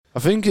I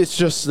think it's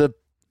just the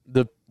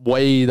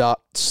way that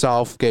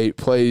Southgate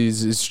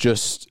plays is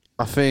just.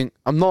 I'm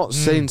not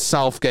saying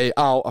Southgate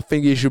out. I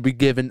think he should be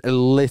given a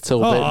little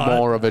bit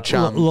more of a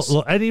chance.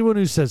 Look, anyone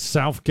who says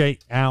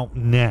Southgate out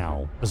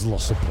now has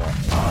lost the plot.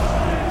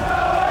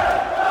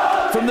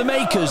 From the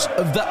makers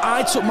of the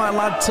I Took My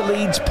Lad to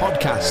Leeds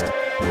podcast.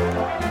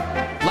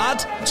 Lad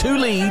to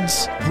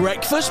Leeds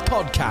Breakfast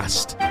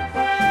Podcast.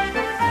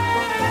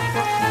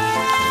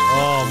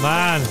 Oh,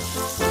 man.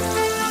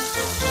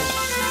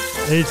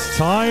 It's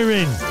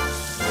tiring.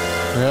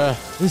 Yeah.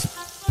 This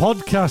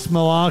podcast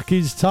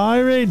malarkey's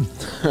tiring.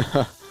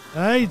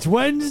 Hey, it's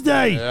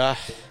Wednesday. Yeah.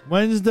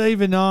 Wednesday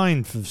the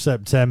 9th of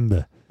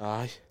September.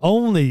 Aye.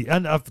 Only,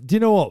 and do you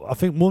know what? I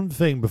think one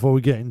thing before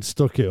we get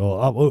stuck it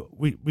all,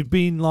 we've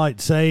been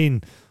like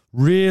saying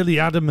really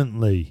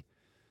adamantly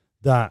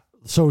that,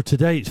 so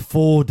today it's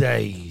 4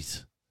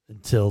 days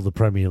until the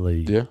Premier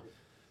League. Yeah.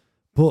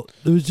 But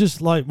there was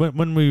just like,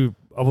 when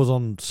I was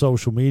on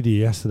social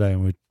media yesterday and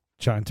we were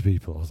chatting to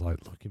people, I was like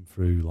looking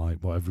through like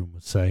what everyone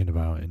was saying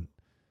about it.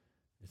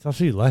 It's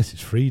actually less.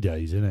 It's 3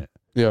 days, isn't it?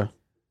 Yeah.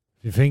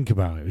 If you think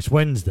about it, it's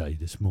Wednesday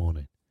this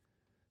morning.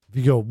 If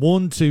you go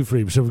 1, 2,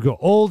 3, so we've got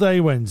all day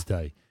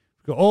Wednesday,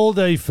 we've got all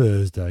day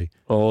Thursday,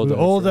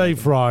 all day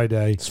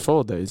Friday. It's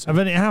 4 days. And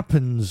then it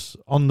happens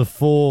on the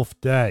 4th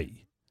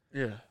day.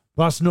 Yeah.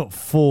 That's not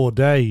 4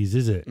 days,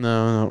 is it?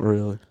 No, not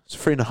really. It's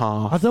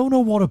 3.5. I don't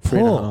know what to put.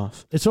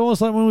 3.5. It's almost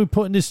like when we're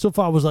putting this stuff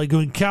out, I was like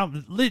going,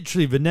 count.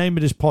 Literally, the name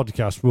of this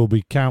podcast will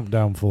be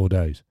Countdown 4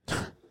 Days.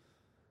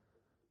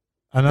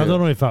 And I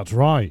don't know if that's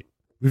right.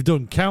 We've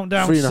done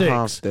Countdown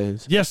 3.5 6.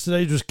 days.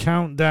 Yesterday was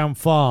Countdown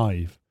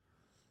 5.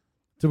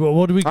 So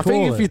what do we call it? I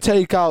think if you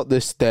take out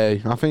this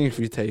day, but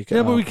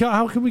we can't.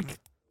 How can we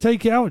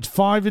take it out? It's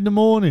 5 in the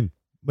morning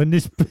when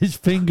this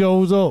thing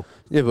goes up.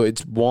 Yeah, but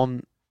it's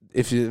one.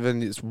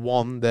 Then it's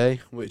 1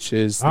 day, which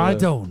is. I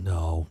don't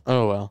know.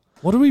 Oh well.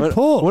 What do we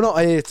put? We're not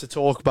here to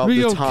talk about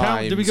the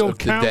times. Do we go of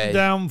the day.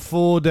 Countdown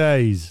 4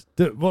 days?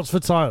 What's the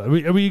title?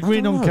 Are we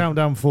agreeing on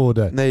Countdown 4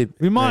 days? Maybe,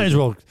 we might as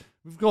well.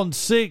 We've gone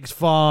 6,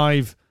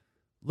 5.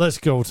 Let's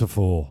go to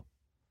 4.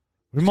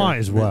 We might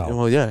as well.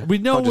 Well, yeah. We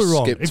know we're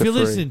wrong. If you're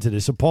listening to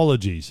this,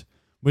 apologies.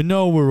 We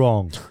know we're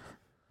wrong.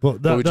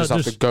 But we just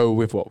have to go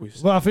with what we've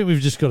said. Well, I think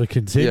we've just got to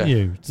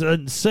continue.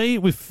 And say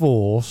it with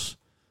force.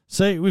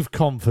 Say it with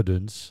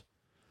confidence.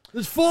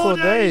 There's 4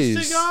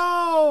 days to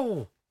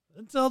go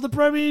until the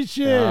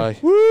Premiership. Aye.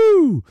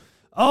 Woo!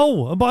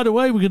 Oh, and by the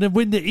way, we're going to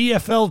win the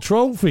EFL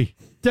trophy.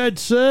 Dead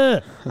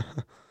cert.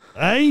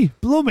 Hey,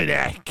 blooming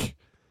heck.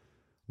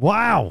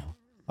 Wow.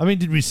 I mean,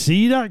 did we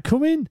see that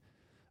coming?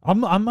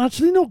 I'm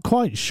actually not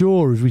quite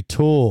sure as we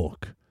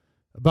talk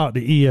about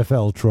the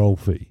EFL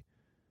trophy.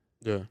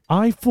 Yeah.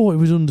 I thought it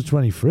was under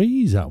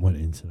 23s that went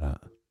into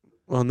that.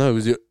 Well, no,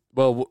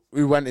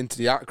 we went into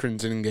the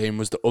Accrington game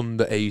was the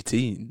under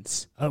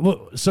 18s.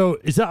 So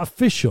is that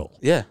official?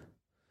 Yeah.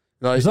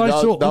 Like, I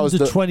saw under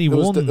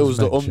 21s. It was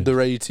the under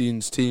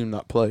 18s team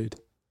that played.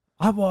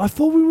 I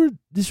thought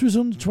this was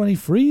under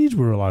 23s we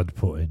were allowed to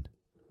put in.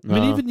 No. I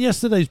mean, even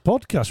yesterday's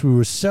podcast, we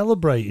were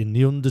celebrating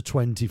the under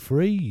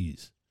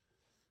 23s.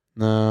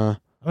 Nah.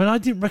 I mean, I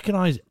didn't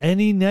recognise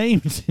any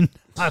names in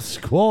that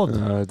squad.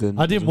 No, I didn't.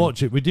 I didn't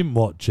watch it. We didn't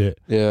watch it.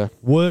 Yeah.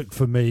 Work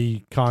for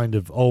me kind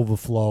of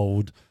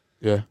overflowed.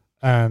 Yeah.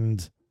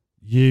 And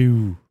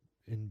you,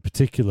 in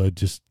particular,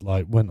 just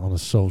like went on a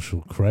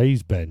social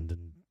craze bend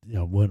and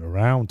weren't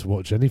around to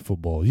watch any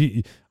football.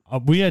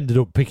 We ended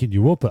up picking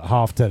you up at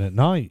 10:30 at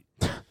night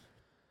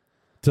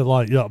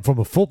to from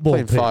a football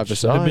playing pitch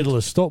 5-a-side. in the middle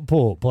of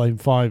Stockport, playing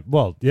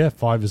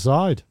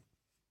 5-a-side.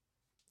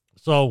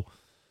 So.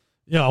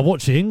 Yeah, I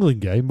watched the England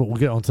game, but we'll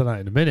get onto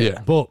that in a minute.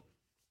 Yeah. But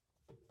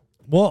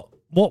what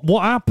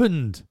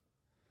happened?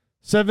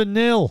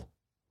 7-0.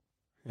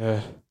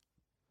 Yeah.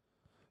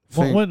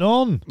 What went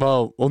on?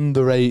 Well,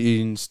 under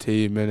 18s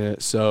team in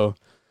it, so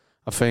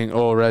I think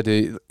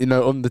already,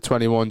 under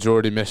 21s are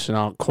already missing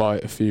out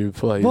quite a few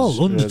players.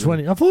 Well, under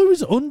 20. I thought it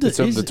was under. It's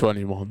under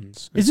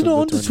 21s. Is it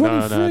not under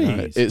 23s?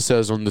 No. It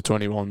says under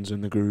 21s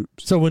in the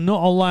groups. So we're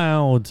not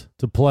allowed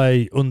to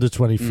play under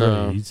 23s.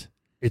 No.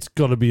 It's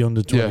got to be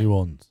under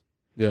 21s.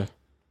 Yeah.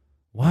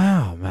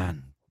 Wow,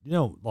 man.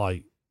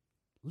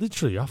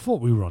 Literally, I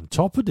thought we were on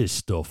top of this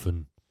stuff,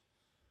 and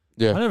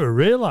I never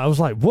realised. I was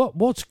like,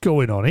 what's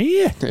going on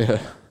here? Yeah.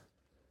 Do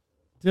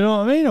you know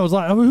what I mean? I was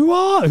like,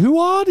 who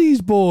are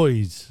these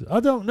boys? I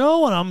don't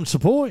know, and I'm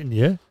supporting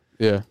you.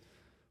 Yeah.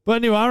 But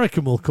anyway, I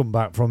reckon we'll come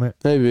back from it.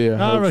 Maybe,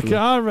 yeah. I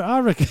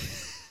reckon.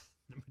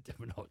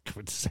 We're not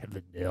going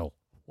 7-0.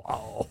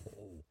 Wow.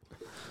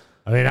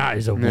 I mean, that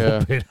is a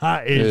whooping.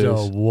 That is a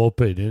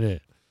whooping, isn't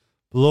it?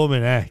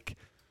 Blooming heck.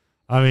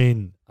 I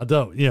mean, I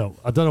don't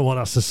know what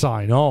that's a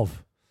sign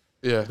of.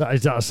 Yeah.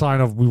 Is that a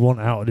sign of we want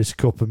out of this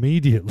cup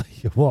immediately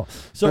or what?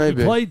 So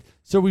Maybe.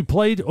 we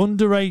played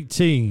under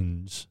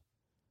 18s,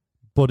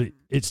 but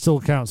it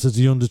still counts as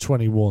the under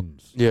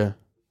 21s. Yeah.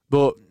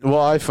 But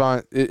what I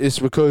find, it's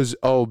because,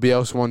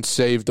 Bielsa wants to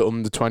save the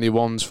under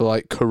 21s for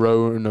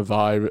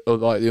coronavirus, or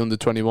the under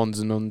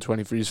 21s and under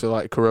 23s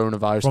for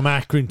coronavirus. From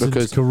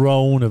Accrington's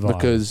coronavirus.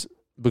 Because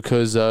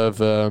because of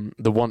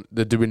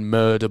they're doing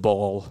murder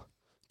ball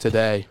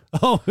today.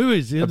 Oh, who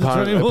is he?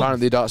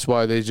 Apparently that's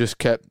why they just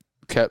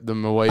kept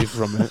them away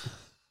from it.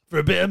 For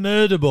a bit of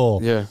murder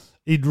ball. Yeah.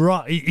 He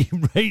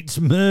rates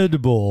murder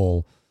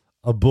ball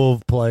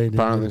above playing.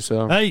 Apparently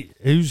so. Hey,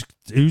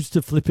 who's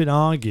to flipping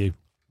argue?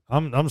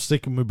 I'm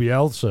sticking with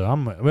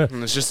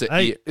Bielsa. It's just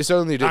it's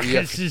only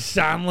the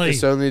Stanley.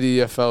 It's only the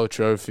EFL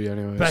trophy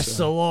anyway. Best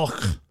of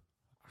luck.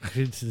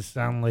 Into the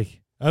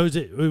Stanley. Oh, is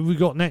it? Who we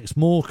got next?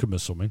 Morecambe or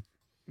something?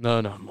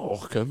 No,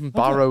 Morecambe.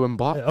 Barrow and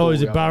Blackpool. Oh,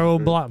 is it Barrow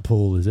and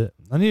Blackpool? Is it?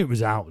 I knew it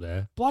was out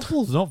there.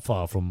 Blackpool's not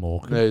far from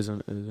Morecambe. It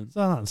isn't. It's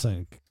not that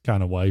same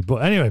kind of way.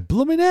 But anyway,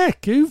 blooming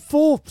heck, who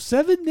fought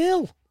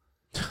 7-0?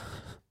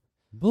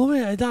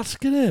 Blooming, that's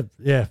gonna.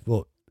 Yeah,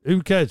 but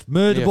who cares?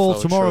 Murder ball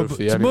tomorrow.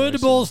 Trophy, anyway, murder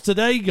balls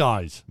today,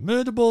 guys.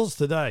 Murder balls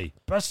today.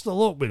 Best of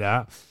luck with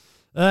that.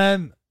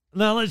 Now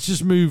let's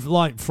just move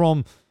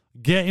from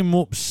getting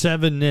up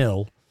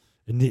 7-0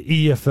 in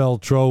the EFL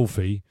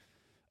trophy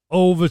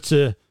over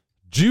to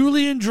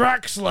Julian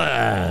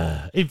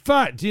Draxler. In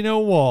fact, you know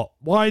what?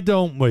 Why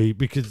don't we?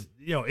 Because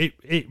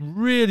it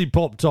really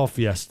popped off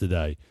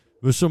yesterday.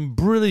 There was some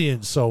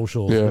brilliant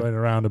socials going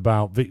around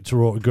about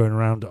Victor Orta going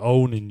around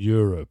owning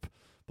Europe.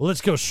 But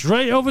let's go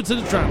straight over to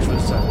the transfer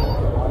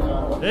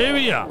center. Here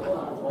we are.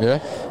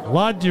 Yeah.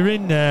 Lad, you're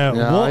in there.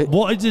 Yeah,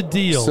 what is the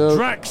deal?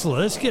 Draxler,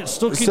 let's get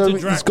stuck into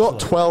Draxler. He's got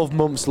 12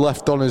 months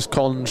left on his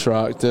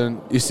contract,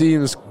 and he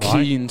seems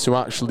keen to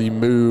actually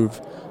move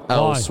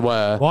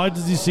elsewhere. Why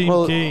does he seem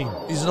keen?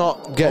 He's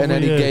not getting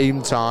any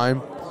game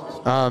time.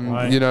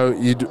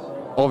 You'd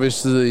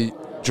obviously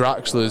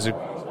Draxler's a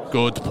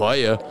good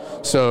player,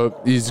 so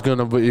he's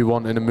gonna be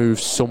wanting to move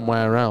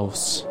somewhere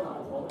else.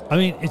 I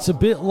mean, it's a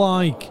bit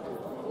like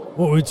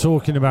what we were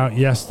talking about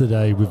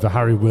yesterday with the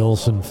Harry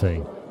Wilson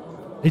thing.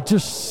 It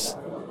just,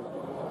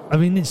 I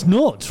mean, it's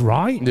nuts,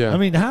 right? Yeah. I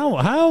mean,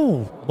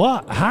 why?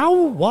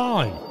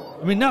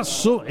 I mean, that's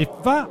so. If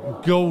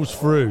that goes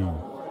through,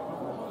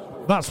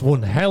 that's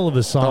one hell of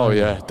a sign. Oh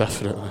yeah,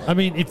 definitely. I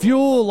mean, if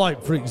you're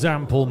for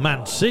example,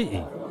 Man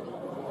City,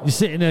 you're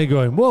sitting there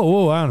going,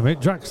 "Whoa, hang on a minute,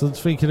 Draxler's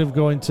thinking of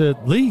going to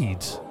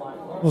Leeds.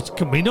 Well,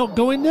 can we not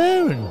go in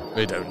there?" And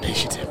we don't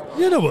need him.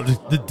 You know what?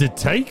 They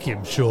take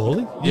him,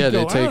 surely. Yeah,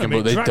 they take him,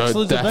 but they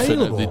definitely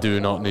available. do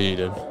not need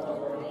him.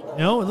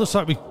 It looks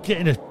like we're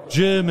getting a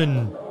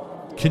German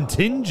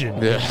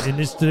contingent in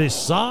this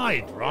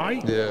side,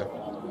 right? Yeah.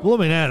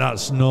 Blooming hell,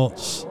 that's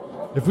nuts.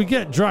 If we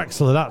get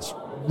Draxler, that's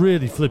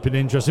really flipping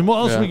interesting. What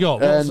else we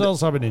got? What else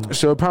happening?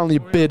 So apparently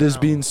a bid has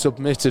been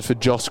submitted for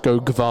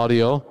Josko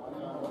Gvardiol.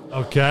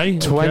 Okay.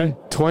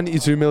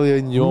 22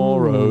 million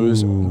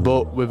euros, Ooh.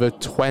 but with a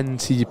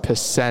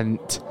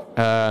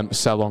 20%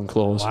 sell-on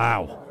clause.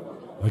 Wow.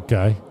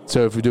 Okay.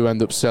 So if we do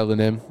end up selling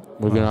him,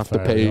 we're going to have to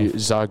pay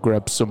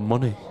Zagreb some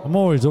money. I'm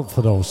always up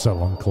for those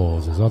sell-on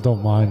clauses. I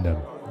don't mind them.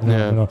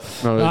 No.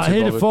 I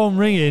hear the phone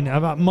ringing.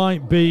 That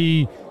might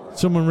be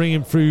someone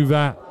ringing through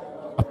that.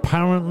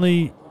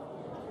 Apparently,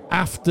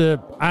 after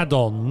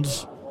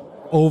add-ons,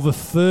 over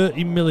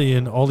 30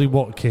 million Ollie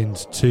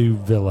Watkins to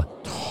Villa.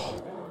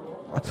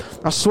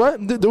 I swear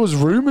there was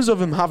rumours of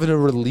him having a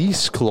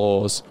release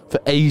clause for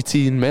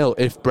 18 mil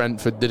if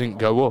Brentford didn't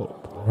go up.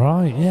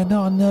 Right, yeah,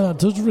 no, that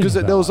does ring. Because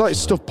there was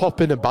stuff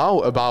popping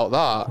about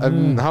that,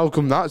 and how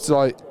come that's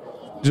just?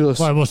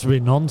 Well, it must have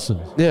been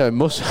nonsense. Yeah,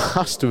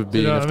 has to have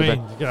been. You know what I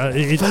mean?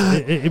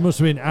 It must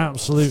have been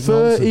absolute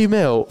 30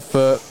 mil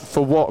for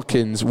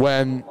Watkins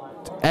when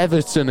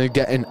Everton are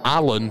getting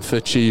Allen for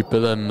cheaper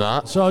than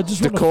that. So I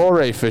just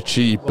Decore for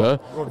cheaper,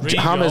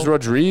 James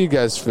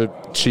Rodriguez for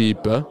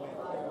cheaper.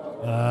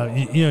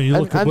 You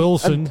look at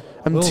Wilson.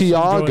 And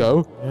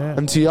Thiago,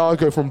 and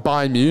Thiago from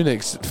Bayern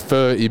Munich's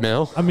 30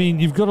 mil. I mean,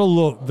 you've got to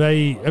look.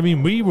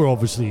 We were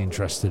obviously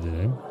interested in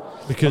him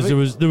because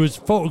there was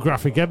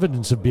photographic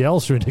evidence of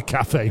Bielsa in a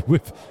cafe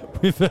with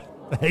a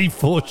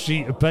A4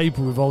 sheet of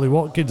paper with Ollie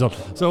Watkins on.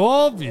 So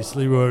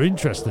obviously we were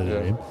interested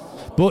in him.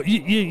 But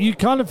you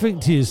kind of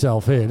think to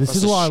yourself here, this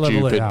is why I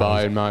level it out. Stupid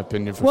buy, in my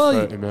opinion, for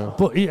 30 mil.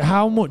 But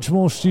how much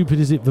more stupid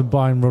is it than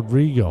buying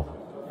Rodrigo?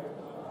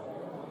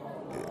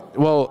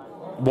 Well,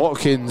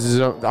 Watkins is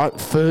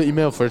 30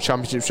 mil for a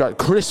championship striker.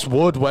 Chris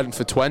Wood went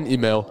for 20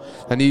 mil,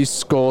 and he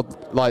scored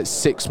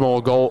 6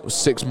 more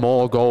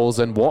goals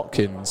than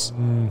Watkins.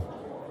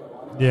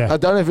 Yeah, I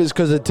don't know if it's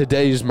because of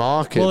today's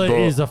market. Well, it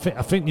is. I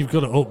think you've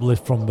got to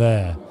uplift from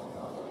there.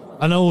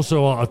 And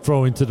also, I'd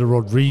throw into the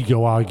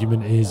Rodrigo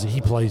argument is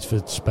he plays for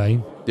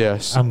Spain.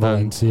 Yes, and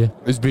Valencia.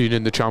 He's been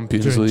in the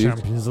Champions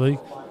League.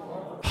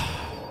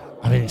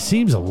 I mean, it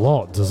seems a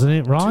lot, doesn't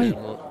it? Right?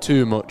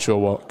 Too much for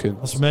Watkins.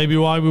 That's maybe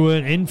why we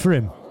weren't in for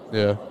him.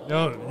 Yeah.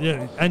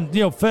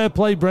 And fair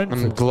play, Brentford.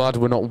 I'm glad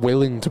we're not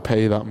willing to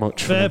pay that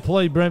much. Fair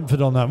play,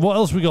 Brentford on that. What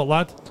else we got,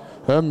 lad?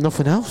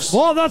 Nothing else.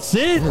 What? That's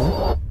it.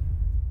 Oh,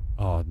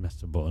 I'd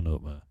messed a button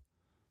up there.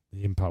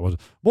 The impact was.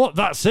 What?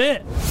 That's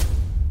it.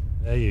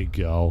 There you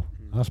go.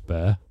 That's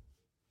better.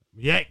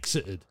 We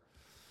exited.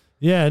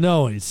 Yeah,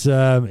 no, it's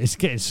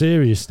getting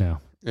serious now.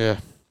 Yeah.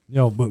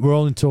 But we're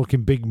only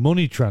talking big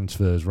money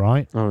transfers,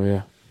 right? Oh,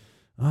 yeah.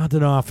 I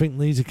don't know. I think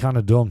Leeds are kind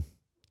of done.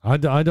 I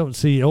don't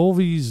see all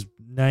these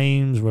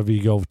names, whether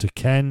you go to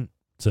Kent,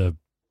 to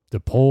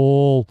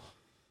Paul,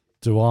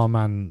 to our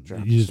man,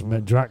 you just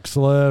met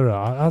Draxler.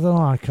 I don't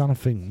know. I kind of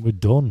think we're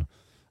done.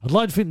 I'd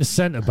like to think the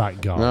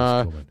centre-back guy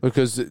is coming.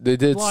 Because they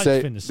did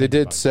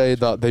say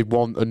that they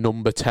want a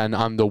number 10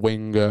 and a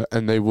winger,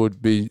 and they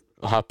would be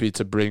happy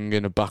to bring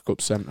in a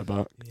backup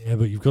centre-back. Yeah,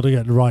 but you've got to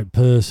get the right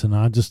person.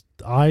 I just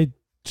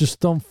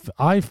don't.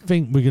 I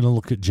think we're going to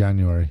look at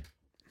January.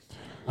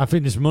 I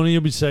think this money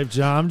will be saved.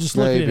 I'm just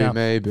looking at it now.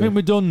 Maybe. I think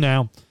we're done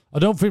now. I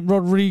don't think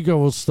Rodrigo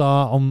will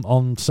start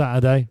on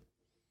Saturday.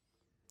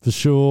 For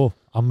sure.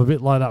 I'm a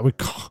bit like that with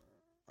Koch.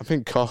 I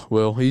think Koch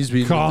will. He's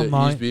been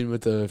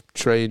with the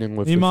training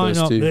with the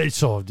first team.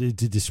 He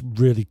did this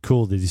really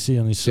cool. Did you see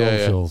on his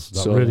socials?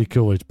 Yeah. That really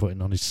cool. He's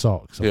putting on his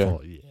socks. I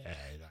thought,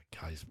 that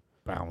guy's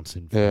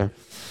bouncing. Yeah.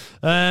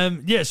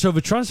 So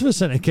the transfer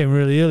centre came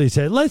really early. He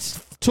said,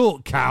 let's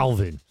talk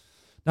Calvin.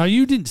 Now,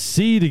 you didn't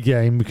see the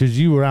game because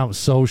you were out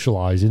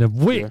socialising,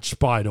 of which,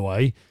 by the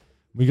way,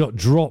 we got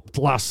dropped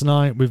last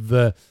night with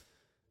the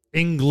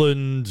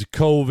England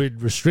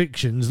COVID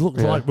restrictions.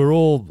 Looks like we're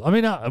all... I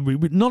mean,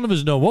 none of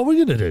us know what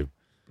we're going to do.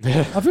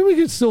 Yeah. I think we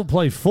can still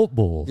play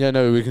football. Yeah,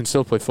 no, we can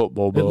still play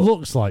football, but... It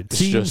looks like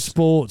team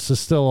sports are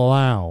still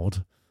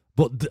allowed,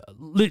 but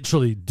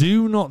literally,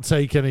 do not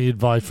take any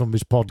advice from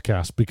this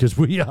podcast because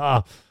we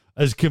are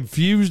as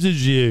confused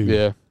as you.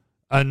 Yeah.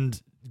 And...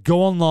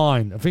 go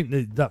online. I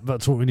think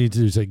that's what we need to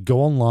do. Say,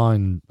 go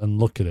online and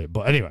look at it.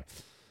 But anyway,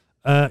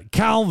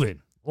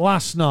 Calvin,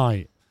 last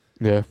night.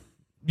 Yeah.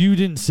 You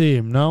didn't see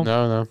him, no?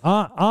 No.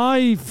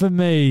 I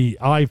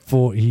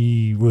thought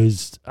he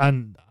was,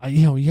 and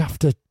you have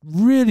to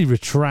really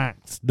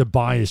retract the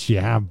bias you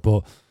have,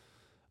 but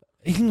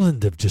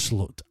England have just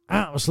looked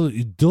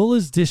absolutely dull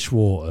as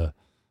dishwater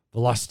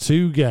the last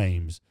two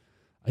games.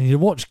 And you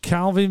watch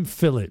Calvin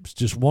Phillips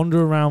just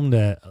wander around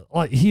there.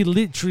 Like, he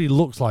literally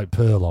looks like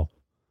Pirlo.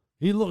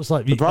 He looks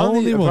like the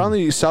only one.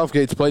 Apparently,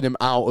 Southgate's played him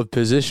out of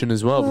position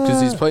as well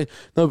because he's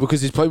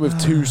playing with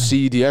two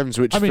CDMs,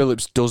 which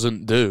Phillips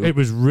doesn't do. It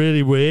was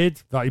really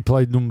weird that he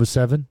played number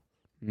 7.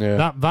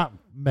 Yeah, that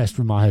messed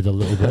with my head a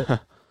little bit.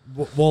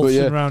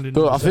 Waltzing around in.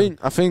 But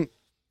I think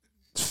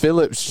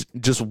Phillips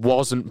just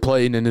wasn't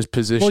playing in his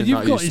position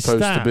that he's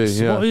supposed to be.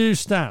 Yeah. What are your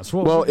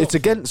stats? It's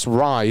against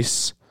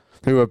Rice,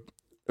 who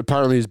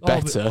apparently is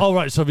better.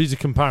 Right. So he's a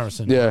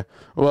comparison. Yeah.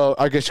 Well,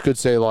 I guess you could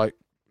say like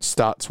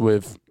stats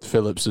with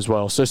Phillips as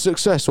well. So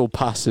successful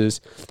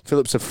passes,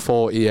 Phillips had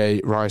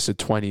 48, Rice had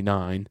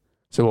 29.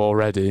 So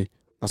already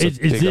that's a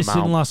big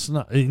amount. Is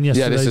this in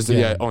yesterday's this is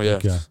game?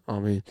 Okay. I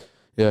mean,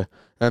 yeah.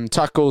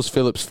 Tackles,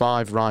 Phillips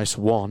 5, Rice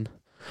 1.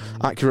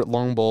 Accurate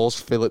long balls,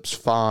 Phillips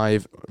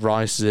 5,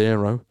 Rice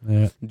 0.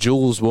 Yeah.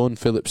 Duels 1,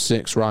 Phillips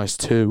 6, Rice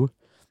 2.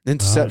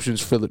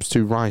 Interceptions, Phillips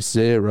 2, Rice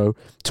 0.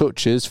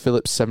 Touches,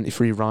 Phillips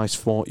 73, Rice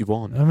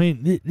 41. I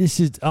mean, this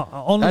is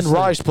honestly. And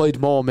Rice played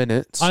more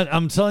minutes.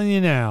 I'm telling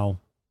you now,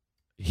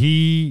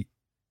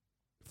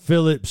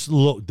 Phillips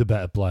looked the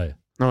better player.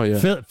 Oh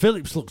yeah,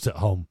 Phillips looks at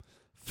home.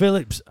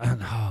 Phillips, and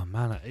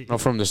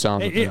not from the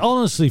sound. It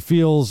honestly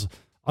feels.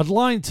 I'd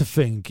like to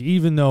think,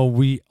 even though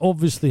we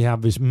obviously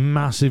have this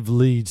massive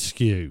lead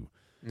skew.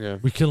 Yeah,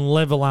 we can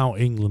level out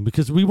England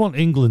because we want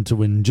England to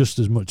win just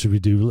as much as we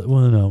do.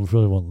 Well, no, we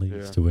really want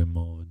Leeds to win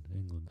more than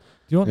England.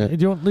 Do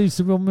you want Leeds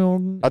to win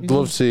more? I'd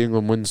love to see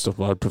England win stuff,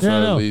 but I'd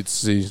prefer Leeds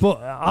season.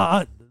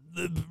 But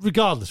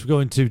regardless, we're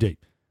going too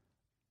deep.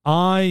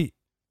 I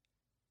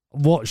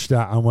watched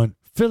that and went,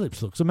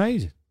 Phillips looks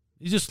amazing.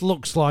 He just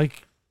looks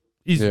like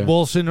he's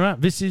waltzing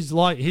around. This is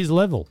like his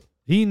level.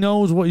 He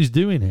knows what he's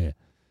doing here.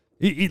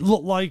 It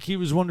looked like he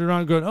was wandering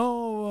around going, hang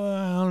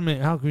on a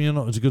minute, how come you're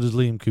not as good as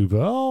Liam Cooper?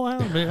 Oh, hang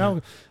on a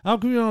minute, how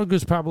come you're not as good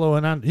as Pablo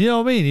and you know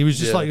what I mean? He was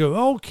just like,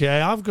 okay,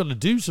 I've got to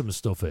do some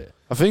stuff here.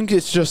 I think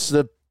it's just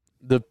the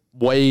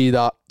way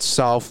that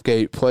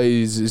Southgate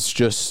plays is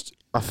just,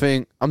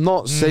 I'm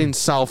not saying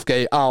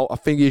Southgate out. I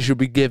think he should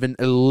be given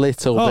a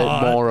little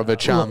bit more of a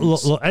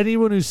chance. Look,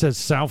 anyone who says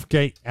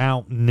Southgate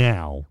out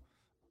now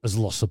has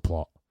lost the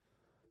plot.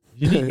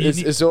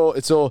 It's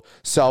all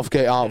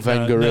Southgate out,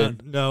 Wenger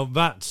in. No,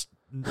 that's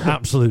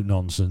absolute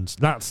nonsense.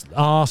 That's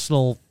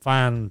Arsenal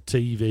fan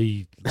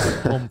TV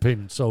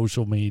pumping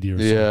social media.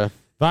 Yeah.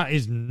 That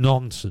is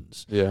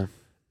nonsense. Yeah.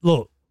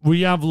 Look,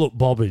 we have looked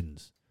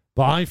bobbins,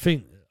 but I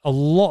think a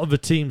lot of the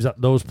teams that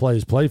those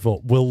players play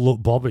for will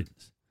look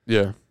bobbins.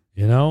 Yeah.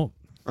 You know?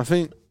 I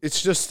think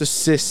it's just the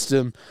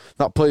system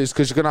that players,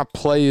 because you're going to have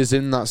players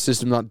in that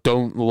system that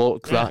don't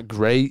look that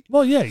great.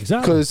 Well, yeah,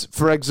 exactly. Because,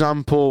 for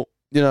example,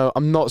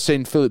 I'm not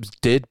saying Phillips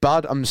did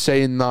bad. I'm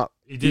saying that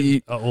he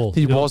didn't at all.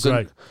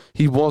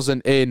 He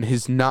wasn't in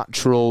his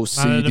natural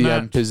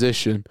CDM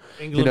position.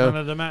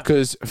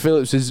 Because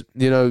Phillips is,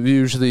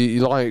 usually he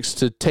likes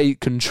to take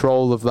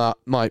control of that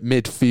like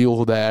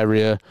midfield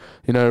area.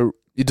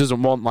 He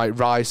doesn't want like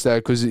Rice there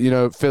because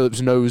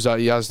Phillips knows that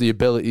he has the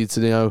ability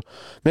to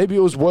maybe it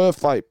was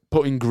worth like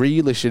putting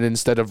Grealish in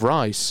instead of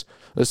Rice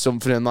or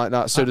something like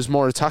that. So there's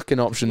more attacking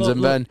options,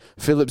 then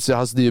Phillips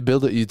has the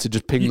ability to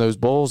just ping those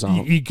balls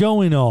out. You're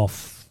going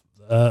off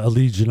a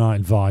Leeds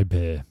United vibe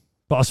here,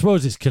 But I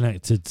suppose it's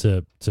connected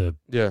to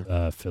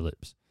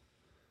Phillips.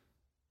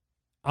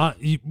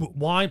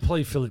 Why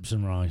play Phillips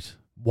and Wright?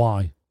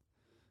 Why?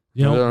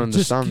 I don't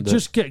understand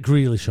just get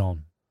Grealish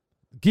on.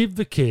 Give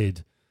the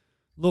kid.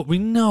 Look, we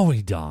know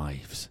he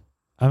dives.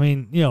 I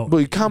mean, but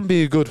he can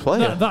be a good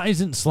player. That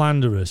isn't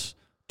slanderous.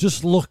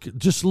 Just look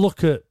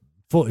at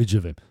footage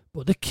of him.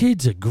 But the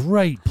kid's a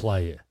great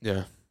player.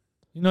 Yeah.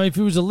 If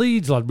he was a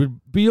Leeds lad, we'd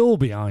be all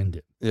behind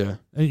it. Yeah.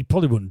 And he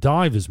probably wouldn't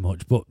dive as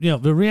much. But,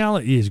 the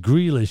reality is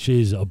Grealish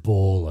is a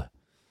baller.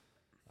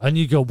 And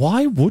you go,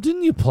 why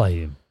wouldn't you play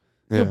him?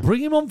 Yeah.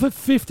 Bring him on for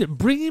 50.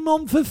 Bring him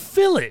on for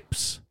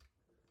Phillips.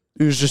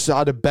 Who's just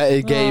had a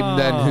better game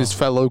than his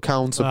fellow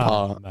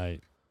counterpart.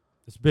 Mate.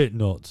 It's a bit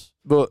nuts.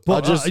 But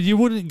you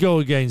wouldn't go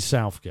against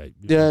Southgate.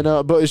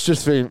 But it's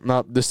just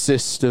that the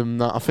system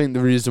that I think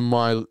the reason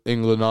why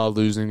England are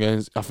losing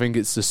games, I think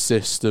it's the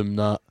system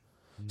that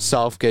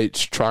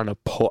Southgate's trying to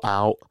put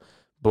out,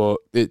 but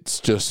it's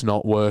just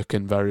not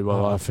working very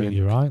well. I think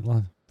you're right,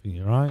 lad. I think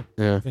you're right.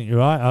 Yeah, I think you're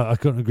right. I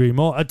couldn't agree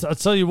more. I'll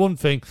tell you one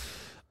thing.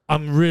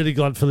 I'm really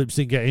glad Phillips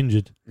didn't get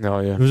injured. Oh,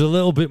 yeah. It was a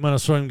little bit when I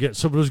saw him get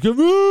somebody was going,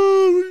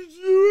 oh, what are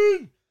you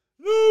doing?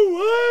 No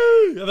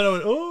way! And then I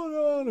went, oh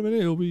no, in a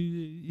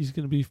minute he's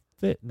going to be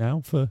fit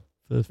now for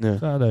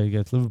Saturday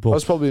against Liverpool.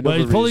 That's probably another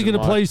he's probably going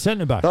to play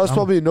centre back. That's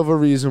probably another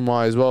reason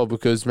why as well,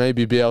 because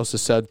maybe Bielsa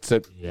said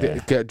to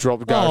get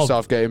dropped Gareth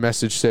Southgate a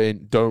message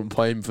saying don't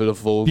play him for the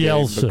full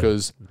game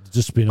because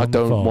just been I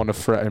don't want to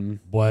threaten him.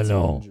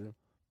 Bueno.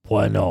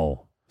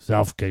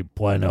 Southgate,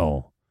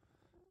 bueno.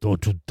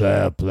 Don't you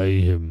dare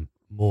play him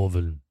more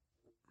than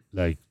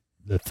like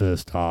the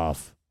first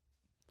half.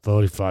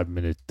 45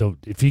 minutes.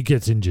 If he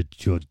gets injured,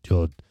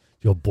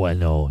 you're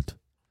bueno.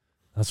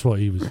 That's what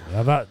he was.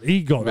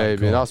 He got that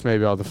call. That's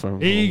maybe how the phone.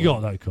 He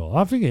got that call.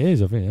 I think it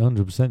is. I think it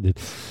 100% did.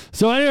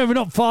 So anyway, we're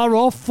not far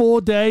off. 4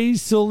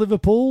 days till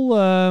Liverpool.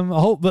 I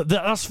hope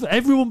that's for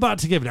everyone back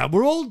together now.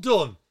 We're all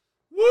done.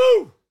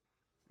 Woo!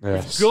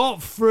 Yes. We've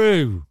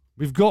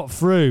got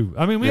through.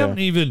 I mean, we haven't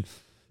even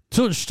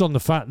touched on the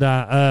fact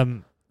that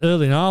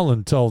Erling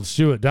Haaland told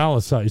Stuart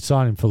Dallas that he's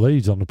signing for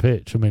Leeds on the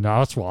pitch. I mean,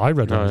 that's what I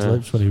read on his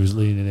lips when he was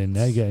leaning in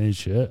there, getting his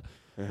shirt.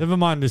 Yeah. Never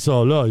mind this,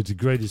 he's the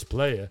greatest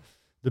player,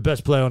 the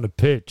best player on the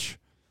pitch.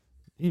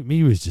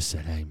 He was just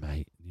saying, hey,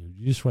 mate,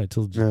 you just wait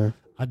till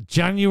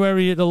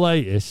January at the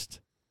latest.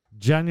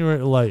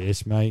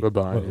 Mate. We're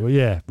buying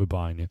you. We're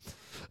buying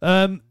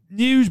you.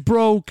 News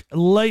broke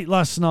late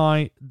last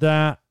night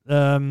that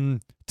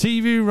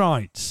TV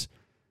rights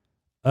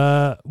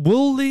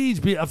will Leeds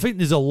be? I think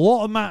there's a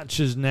lot of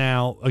matches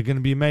now are going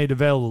to be made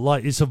available.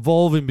 Like it's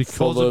evolving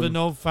because of the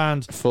no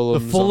fans. The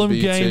Fulham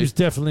game's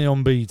definitely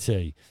on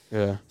BT.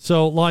 Yeah.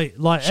 So like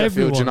Sheffield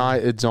everyone,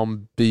 United's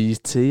on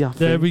BT. I think.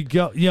 There we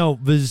go.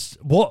 There's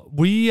what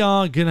we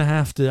are going to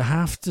have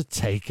to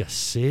take a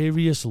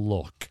serious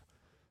look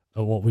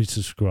at what we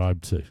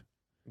subscribe to.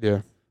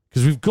 Yeah.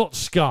 Because we've got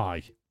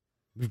Sky,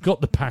 we've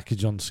got the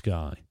package on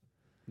Sky.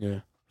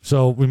 Yeah.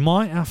 So we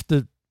might have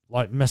to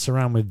mess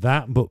around with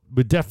that, but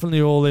we're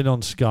definitely all in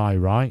on Sky,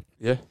 right?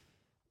 Yeah.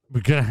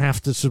 We're going to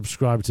have to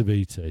subscribe to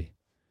BT.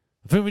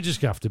 I think we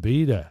just have to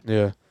be there.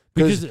 Yeah.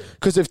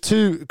 Because if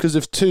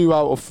 2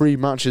 out of 3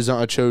 matches that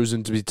are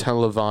chosen to be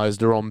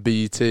televised are on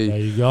BT, there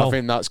you go. I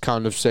think that's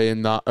kind of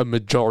saying that a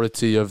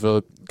majority of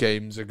the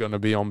games are going to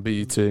be on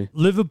BT.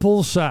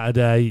 Liverpool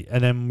Saturday,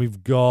 and then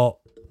we've got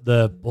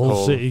the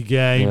Hull City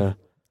game,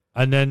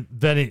 and then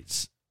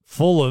it's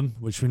Fulham,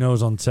 which we know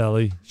is on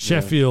telly.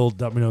 Sheffield,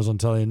 that we know is on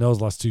telly, and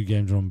those last 2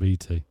 games are on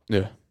BT.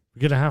 Yeah.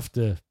 We're going to have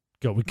to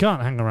go. We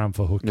can't hang around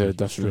for hooky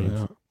definitely, streams.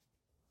 Yeah.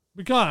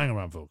 We can't hang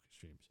around for hooky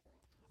streams.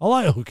 I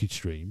like hooky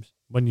streams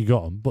when you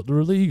got them, but they're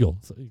illegal,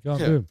 so you can't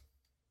do them.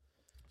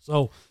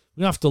 So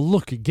we have to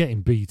look at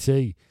getting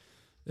BT.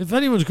 If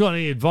anyone's got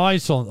any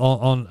advice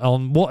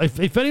on what,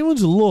 if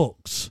anyone's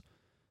looks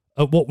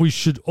at what we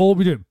should all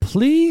be doing,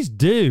 please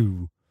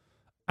do.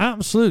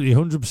 Absolutely,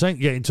 100%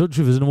 get in touch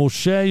with us and we'll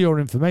share your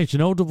information.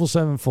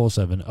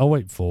 07747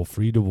 084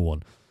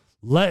 311.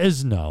 Let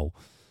us know.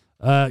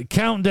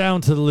 Countdown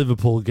to the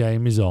Liverpool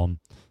game is on.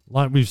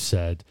 Like we've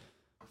said,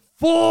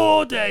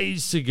 4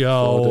 days to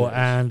go. 4 days.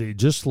 And it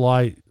just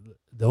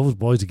those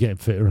boys are getting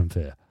fitter and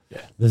fitter.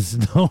 Yeah. There's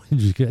no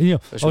injury.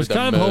 I was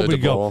kind of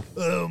hoping ball.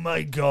 oh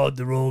my God,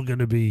 they're all going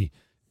to be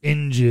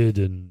injured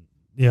and,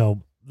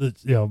 Van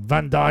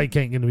Dijk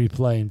ain't going to be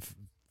playing.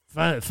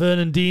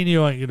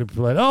 Fernandinho ain't going to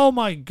play. Oh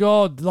my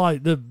God,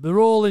 they're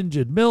all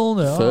injured.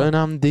 Milner.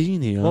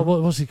 Fernandinho.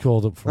 What's he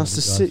called up front? That's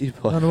the City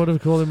player. I don't know what do we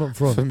call him up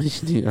front.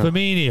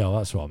 Firmino,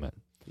 that's what I meant.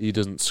 He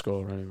doesn't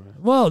score anyway.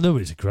 Well, no,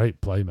 he's a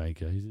great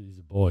playmaker. He's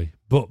a boy.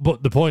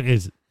 But the point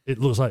is, it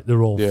looks like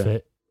they're all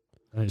fit,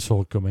 and it's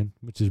all coming,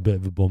 which is a bit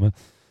of a bummer.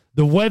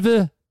 The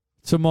weather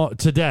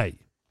today.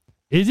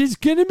 It is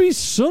going to be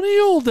sunny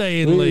all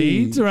day in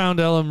Leeds around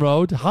Ellen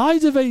Road.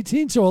 Highs of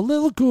 18, so a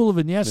little cooler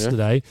than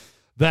yesterday. Yeah.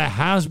 There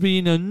has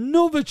been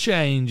another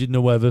change in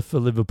the weather for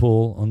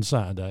Liverpool on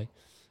Saturday,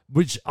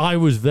 which I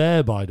was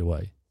there, by the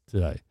way,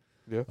 today.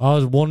 Yeah. I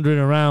was wandering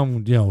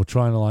around,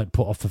 trying to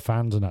put off the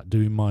fans and that,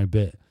 doing my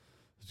bit.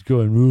 He's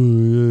going,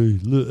 oh, yeah,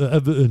 look,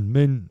 Everton,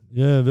 men,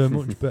 yeah, they're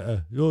much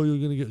better. Oh, you're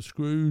going to get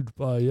screwed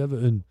by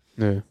Everton.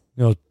 Yeah. You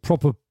know,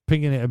 proper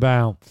pinging it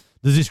about.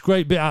 There's this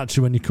great bit,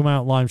 actually, when you come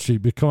out Lime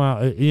Street.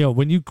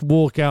 When you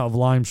walk out of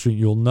Lime Street,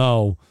 you'll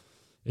know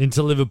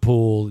into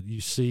Liverpool, you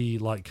see,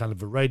 like, kind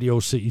of a Radio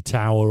City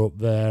Tower up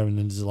there, and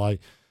then there's, like,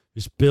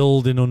 this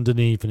building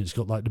underneath, and it's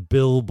got, like, the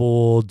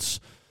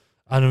billboards.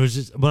 And it was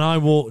just, when I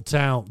walked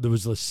out, there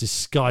was this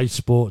Sky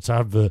Sports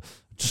advert.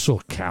 I just saw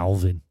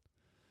Calvin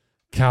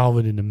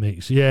in the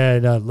mix. Yeah,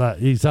 no,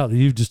 exactly.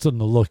 You've just done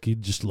the look. He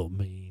just looked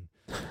mean.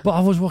 But I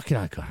was walking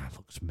out, going, that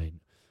looks mean.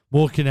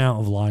 Walking out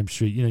of Lime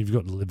Street, you've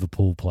got the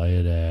Liverpool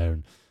player there.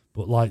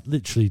 But, like,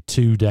 literally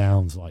 2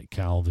 downs, like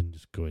Calvin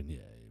just going,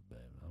 yeah,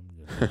 I'm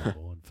going to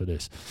go on for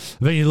this.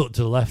 And then you look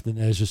to the left, and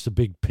there's just a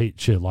big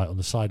picture, like, on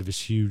the side of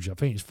this huge, I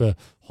think it's for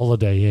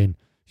Holiday Inn,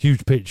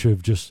 huge picture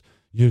of just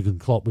Jurgen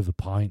Klopp with a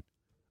pint.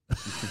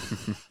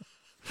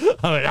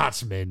 I mean,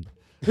 that's mint.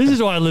 This is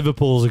why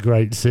Liverpool's a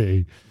great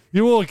city.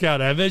 You walk out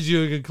there, there's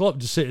Jurgen Klopp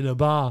just sitting in a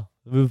bar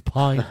with a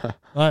pint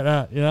like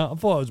that. I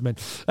thought it was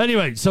mint.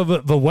 Anyway, so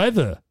the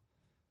weather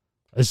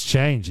has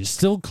changed. It's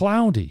still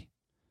cloudy.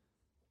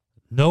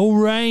 No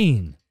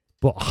rain,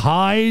 but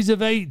highs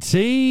of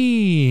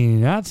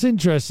 18. That's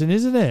interesting,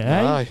 isn't it?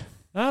 Aye.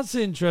 That's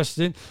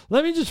interesting.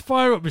 Let me just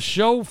fire up the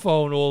show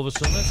phone all of a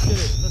sudden.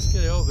 Let's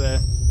get it up there.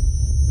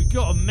 We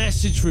got a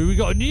message through. We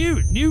got a new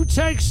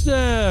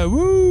texter.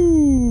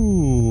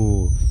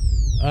 Woo!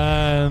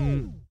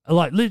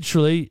 Like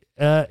literally,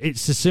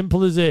 it's as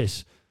simple as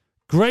this.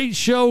 Great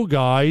show,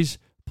 guys.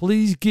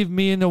 Please give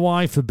me and the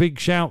wife a big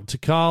shout to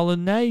Carl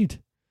and Nade.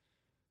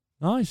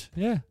 Nice,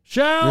 yeah.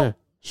 Shout! Yeah,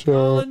 sure.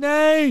 Carl and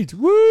Nade.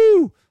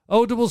 Woo!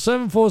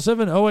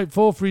 07747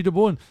 084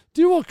 311.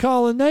 Do what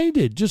Carl and Nade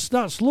did. Just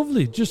that's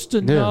lovely. Just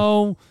to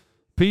know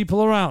people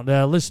are out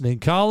there listening.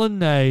 Carl and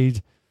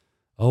Nade.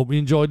 I hope you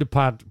enjoyed the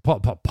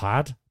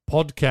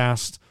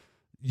podcast.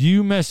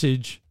 You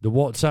message the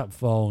WhatsApp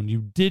phone.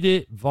 You did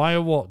it via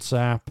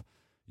WhatsApp.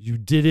 You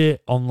did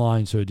it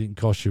online, so it didn't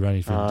cost you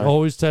anything.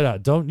 Always say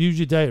that. Don't use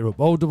your data up.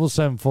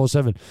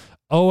 07747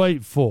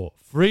 084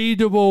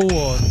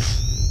 311.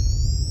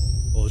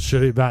 Or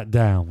shut it back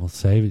down. We'll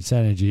save its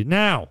energy.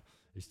 Now,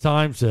 it's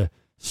time to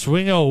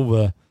swing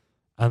over,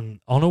 and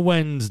on a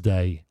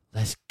Wednesday,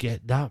 let's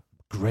get that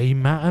grey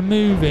matter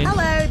moving.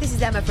 Hello, this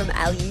is Emma from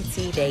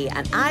LUTD,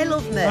 and I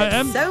love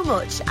Merv so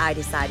much I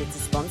decided to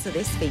sponsor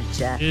this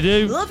feature. You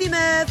do? Love you,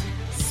 Merv.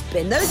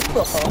 Spin those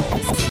balls.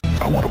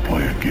 I want to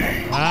play a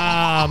game.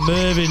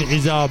 Mervin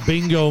is our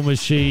bingo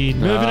machine.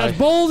 Mervin has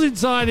balls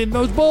inside him.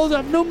 Those balls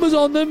have numbers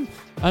on them,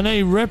 and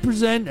they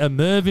represent a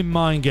Mervin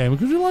mind game,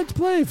 because we like to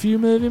play a few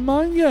Mervin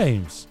mind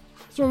games.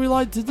 That's what we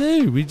like to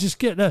do. We just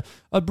get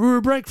a brewer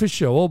breakfast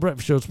show. All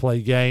breakfast shows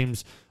play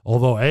games,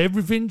 although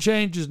everything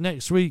changes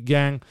next week,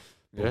 gang.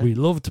 Yeah. We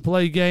love to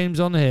play games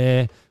on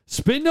here.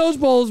 Spin those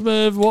balls,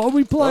 Merv. What are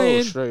we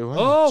playing? Straight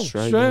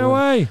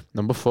away.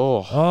 Number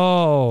 4.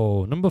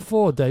 Oh, number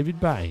 4, David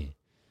Batty.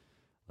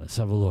 Let's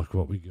have a look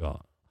what we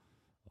got.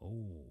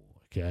 Oh,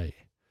 okay.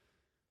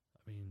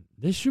 I mean,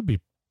 this should be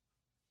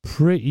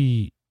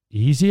pretty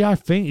easy, I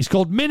think. It's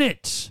called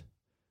Minutes.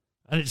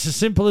 And it's as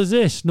simple as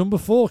this. Number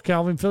 4,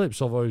 Calvin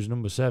Phillips, although he's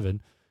number 7.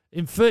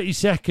 In 30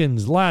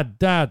 seconds, lad,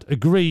 dad,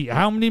 agree.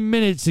 How many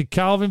minutes did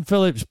Calvin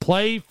Phillips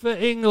play for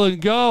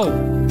England?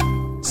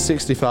 Go.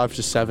 65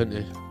 to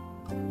 70.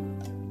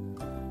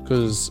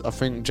 Because I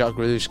think Jack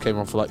Grealish came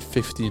on for like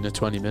 15 or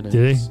 20 minutes.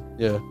 Did he?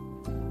 Yeah.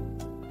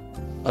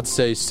 I'd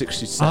say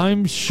 67.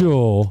 I'm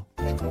sure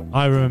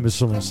I remember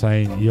someone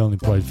saying he only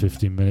played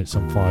 15 minutes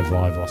on 5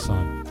 Live last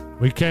night.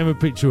 We came and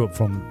picked you up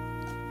from...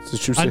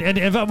 And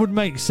if that would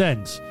make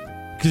sense,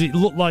 because it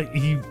looked like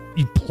he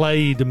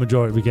played the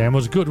majority of the game. It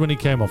was good when he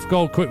came off.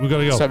 Go quick, we've got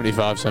to go.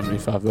 75.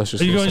 Let's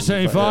just. Are you going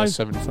 75? Yeah,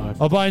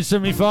 75. I'll buy in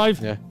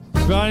 75? Yeah.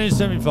 Buying in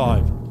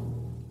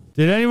 75.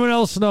 Did anyone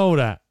else know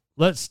that?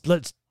 Let's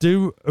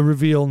do a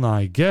reveal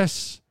now.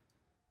 Guess.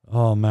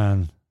 Oh,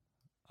 man.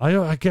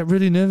 I get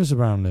really nervous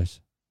around this.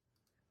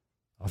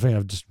 I think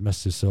I've just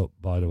messed this up,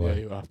 by the way.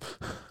 Yeah, you have.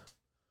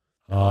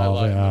 Oh,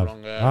 I think I have.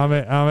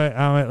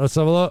 How many? Let's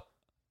have a look.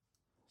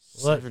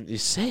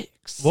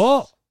 76.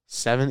 What?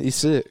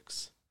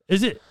 76.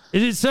 Is it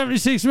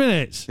 76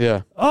 minutes?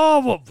 Yeah.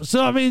 Oh, so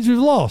that means we've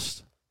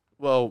lost?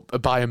 Well,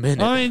 by a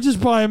minute. I mean,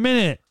 just by a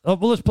minute. Oh,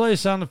 well, let's play a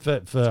sound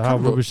effect for how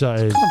rubbish that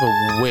is. It's kind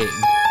of a win.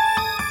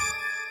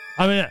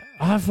 I mean,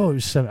 I thought it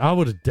was 70. I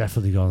would have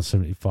definitely gone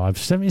 75.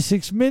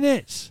 76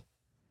 minutes.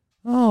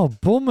 Oh,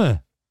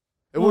 bummer.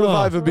 It would have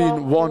either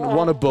been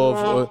one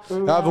above,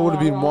 or either would have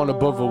been one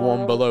above or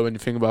one below when you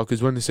think about it.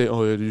 Because when they say,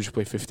 oh, you usually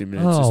play 50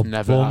 minutes, it's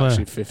never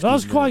actually 50 minutes. That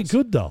was quite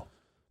good, though.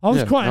 I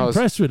was quite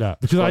impressed with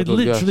that, because I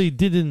literally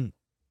didn't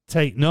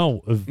take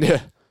note of...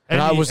 Yeah,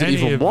 and I wasn't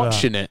even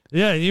watching it.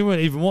 Yeah, you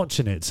weren't even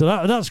watching it. So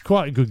that's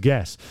quite a good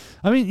guess.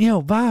 I mean,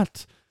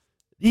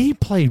 he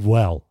played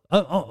well.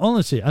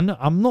 Honestly,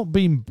 I'm not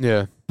being...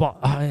 Yeah. But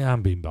I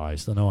am being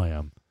biased. I know I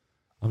am.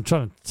 I'm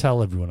trying to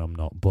tell everyone I'm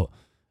not, but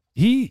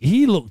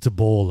he looked a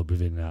baller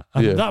within that.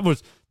 And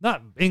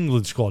that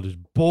England squad is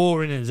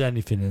boring as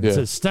anything. And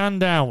to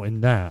stand out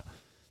in that,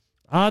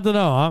 I don't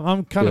know.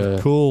 I'm kind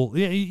of cool.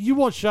 You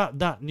watch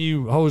that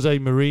new Jose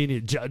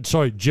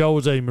Mourinho.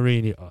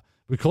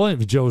 We're calling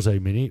it the Jose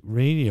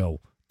Mourinho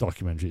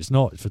documentary. It's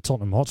not. It's the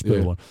Tottenham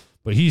Hotspur one.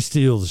 But he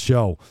steals the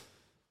show.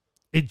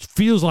 It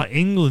feels like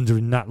England are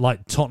in that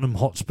like Tottenham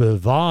Hotspur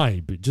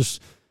vibe. It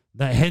just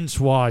hence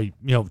why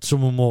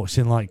someone walks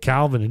in like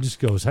Calvin and just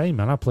goes, "Hey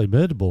man, I play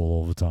murder ball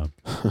all the time."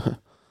 Do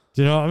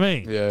you know what I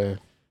mean?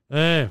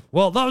 Yeah.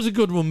 Well, that was a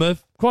good one,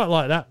 Merv. Quite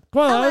like that.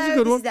 Hello, that was a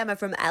good this one. is Emma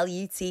from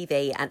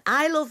LUTV, and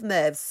I love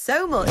Merv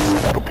so much. I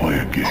want to play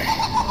a game.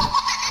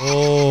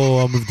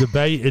 Oh, and we've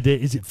debated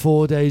it. Is it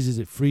 4 days? Is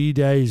it 3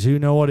 days? Who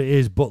know what it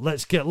is? But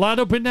let's get Lad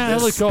up in that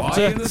helicopter.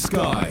 Spy in the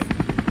Sky.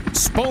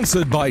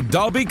 Sponsored by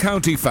Derby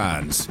County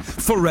fans.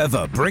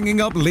 Forever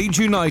bringing up Leeds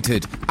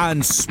United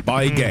and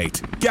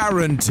Spygate.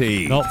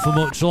 Guaranteed. Not for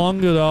much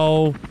longer,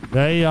 though.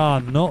 They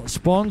are not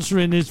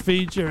sponsoring this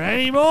feature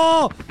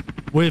anymore.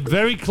 We're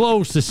very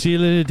close to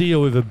sealing a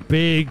deal with a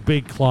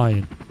big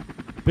client.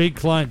 Big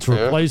client to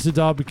replace the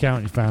Derby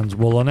County fans.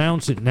 We'll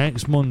announce it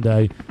next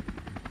Monday.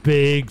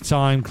 Big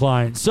time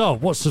client. So,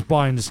 what's the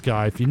Spy in the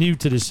Sky? If you're new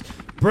to this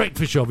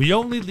breakfast show, the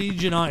only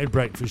Leeds United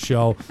breakfast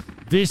show,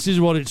 this is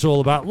what it's all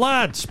about.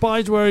 Lad,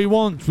 Spy's where he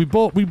wants. We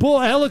bought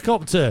a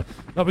helicopter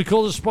that we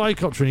call the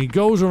Spycopter, and he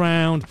goes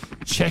around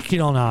checking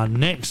on our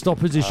next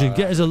opposition,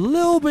 get us a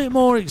little bit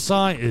more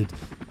excited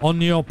on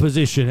the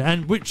opposition,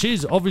 and which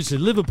is obviously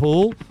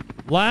Liverpool.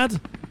 Lad,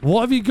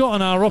 what have you got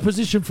on our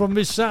opposition from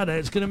this Saturday?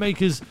 It's going to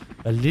make us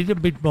a little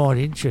bit more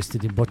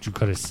interested in what you've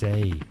got to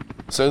say.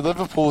 So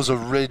Liverpool's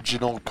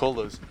original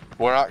colours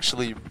were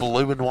actually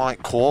blue and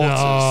white quarters.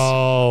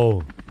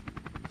 No.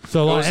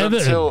 So like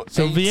Everton.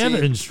 So the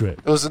Everton strip.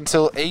 It was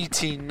until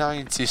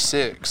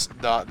 1896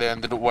 that they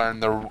ended up wearing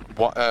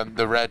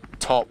the red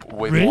top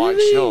with white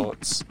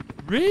shorts.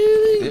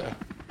 Really? Yeah.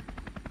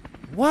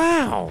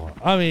 Wow.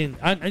 I mean,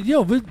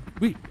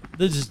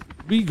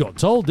 we got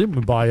told, didn't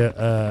we, by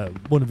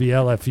one of the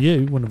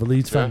LFU, one of the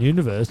Leeds Fan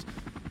Universe.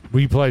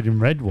 We played in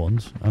red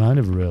ones, and I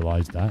never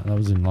realised that. That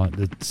was in like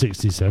the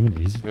 60s,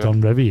 70s, Don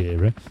Revie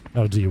era.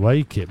 That was the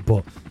away kit.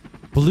 But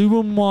blue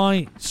and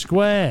white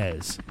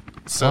squares,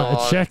 so like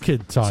a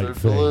checkered type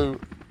thing.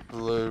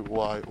 Blue,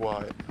 white.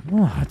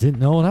 Oh, I didn't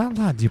know that,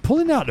 lad. You're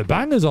pulling out the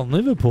bangers on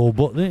Liverpool,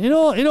 but in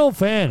all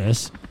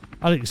fairness,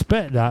 I'd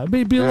expect that.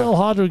 It'd be a little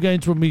harder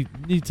against when we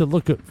need to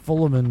look at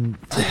Fulham and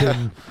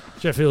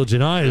Sheffield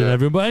United and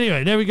everyone. But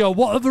anyway, there we go.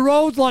 What are the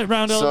roads like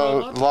round Elm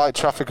Road? So, light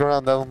traffic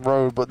around Elm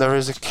Road, but there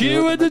is a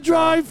queue at the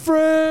drive-through.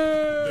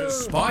 The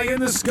Spy in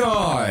the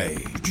Sky.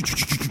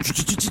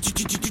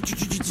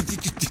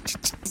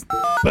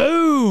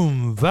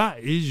 Boom! That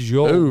is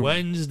your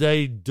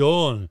Wednesday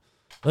done.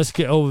 Let's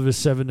get over the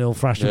 7-0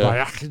 thrashing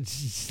by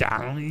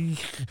Stanley.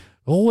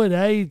 Oh, an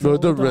 8. No,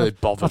 it don't really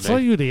bother me. I'll tell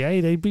you the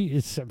 8. They beat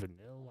it 7-0.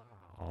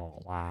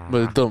 Wow.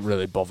 But it don't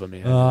really bother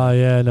me.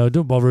 No,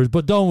 don't bother us.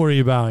 But don't worry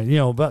about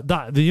it. But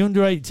the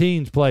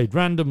under-18s played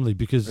randomly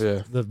because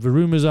the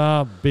rumours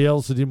are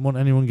Bielsa didn't want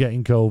anyone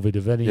getting COVID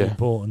of any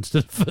importance to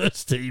the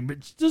first team,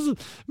 which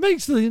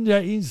makes the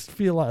under-18s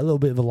feel like a little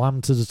bit of a lamb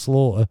to the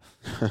slaughter.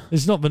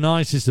 It's not the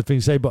nicest of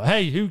things to say, but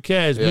hey, who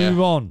cares? Move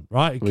on,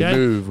 right?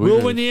 Okay,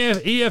 we'll win the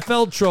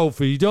EFL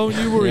trophy. Don't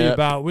you worry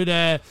about. We're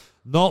there.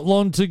 Not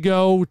long to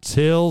go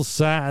till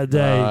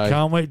Saturday.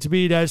 Can't wait to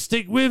be there.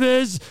 Stick with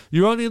us.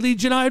 You're on the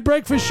Leeds United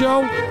Breakfast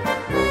Show.